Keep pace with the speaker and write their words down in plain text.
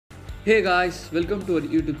Hey guys, welcome to our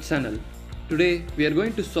YouTube channel. Today we are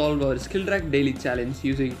going to solve our Skillrack daily challenge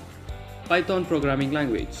using Python programming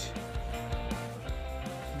language.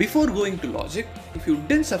 Before going to logic, if you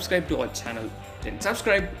didn't subscribe to our channel, then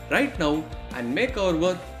subscribe right now and make our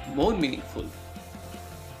work more meaningful.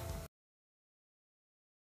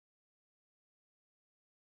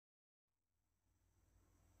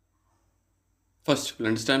 First, we'll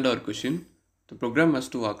understand our question. The program has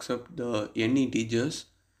to accept the n integers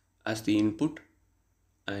as the input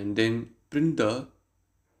and then print the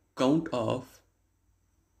count of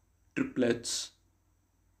triplets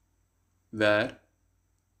where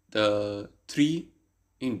the three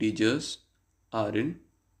integers are in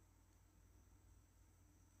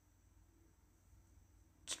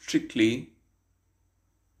strictly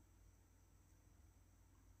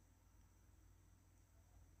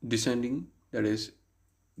descending, that is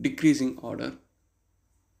decreasing order.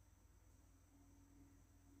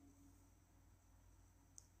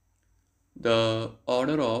 The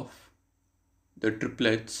order of the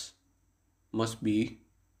triplets must be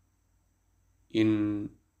in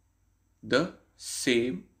the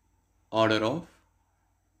same order of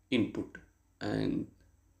input, and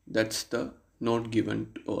that's the note given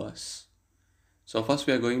to us. So first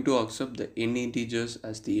we are going to accept the n integers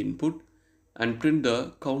as the input and print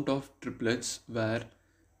the count of triplets where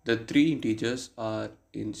the three integers are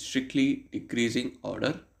in strictly decreasing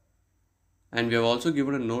order, and we have also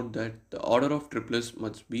given a note that the order of triplets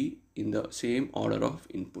must be in the same order of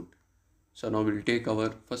input. So now we'll take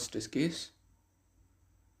our first test case.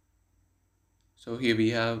 So here we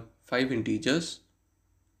have 5 integers,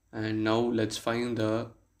 and now let's find the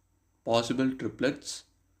possible triplets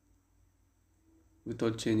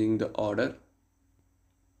without changing the order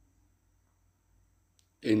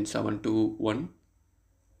in 7 to 1,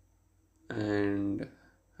 and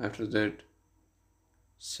after that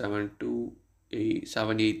 7 to 8,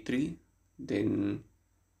 7 8 3, then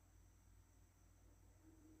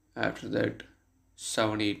after that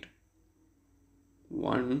 7 8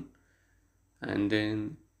 1, and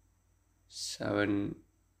then 7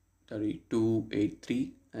 32 8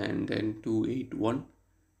 3, and then 2 8 1,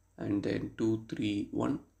 and then 2 3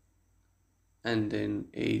 1, and then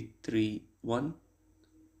 8 3 1.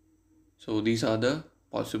 So these are the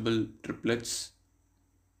possible triplets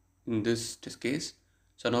in this test case.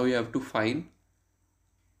 So now we have to find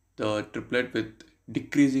the triplet with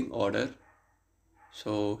decreasing order.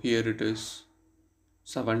 So here it is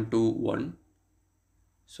 7 2 1.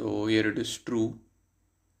 So here it is true,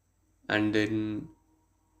 and then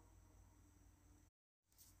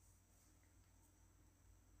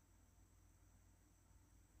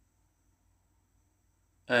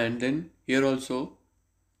here also,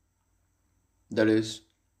 that is,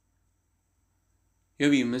 here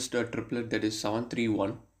we missed a triplet, that is 7 3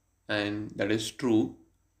 1, and that is true.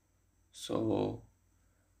 So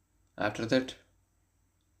after that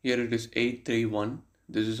here it is 8 3 1.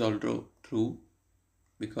 This is also true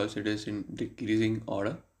because it is in decreasing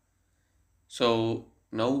order. So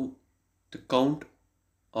now the count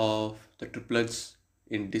of the triplets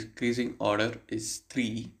in decreasing order is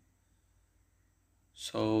 3.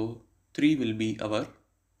 So 3 will be our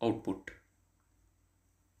output.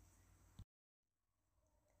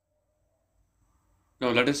 Now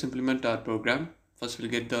let us implement our program. First we'll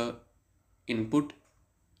get the input,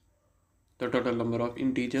 the total number of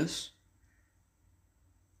integers,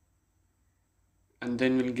 and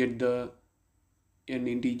then we'll get the n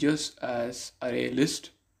integers as array list,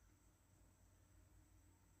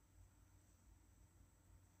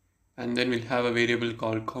 and then we'll have a variable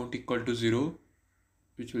called count equal to 0,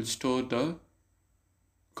 which will store the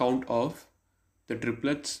count of the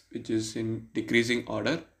triplets which is in decreasing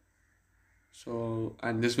order. So,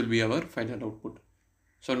 and this will be our final output.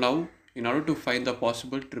 So now in order to find the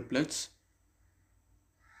possible triplets,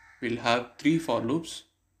 we'll have 3 for loops.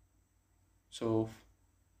 So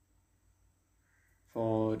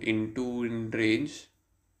for in 2 in range,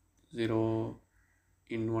 0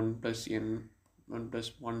 in 1 plus n, 1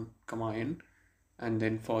 plus 1 comma n, and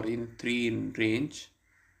then for in 3 in range,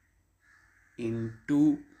 in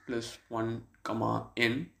 2 plus 1 comma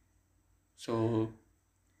n. So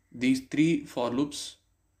these 3 for loops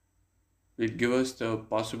will give us the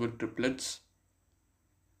possible triplets,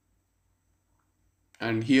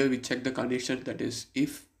 and here we check the condition, that is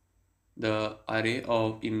if the array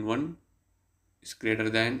of in 1 is greater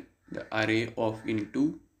than the array of in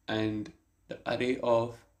 2 and the array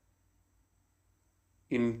of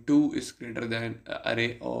in 2 is greater than the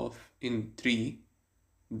array of in 3,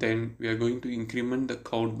 then we are going to increment the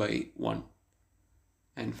count by 1,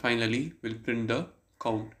 and finally we'll print the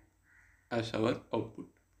count as our output.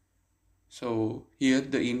 So here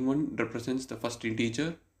the in1 represents the first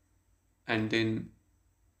integer, and then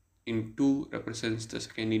in2 represents the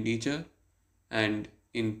second integer, and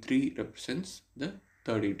in3 represents the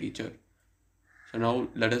third integer. So now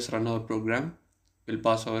let us run our program. We'll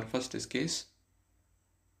pass our first case.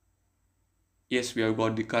 Yes, we have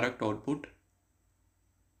got the correct output.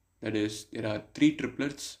 That is, there are 3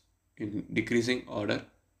 triplets in decreasing order.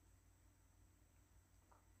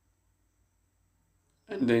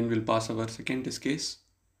 And then we'll pass our second test case.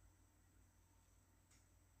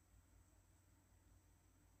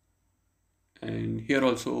 And here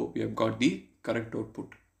also we have got the correct output.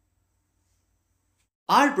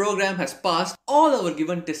 Our program has passed all our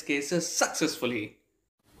given test cases successfully.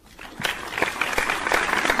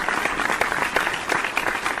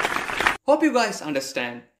 Hope you guys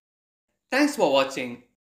understand. Thanks for watching.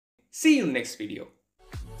 See you next video.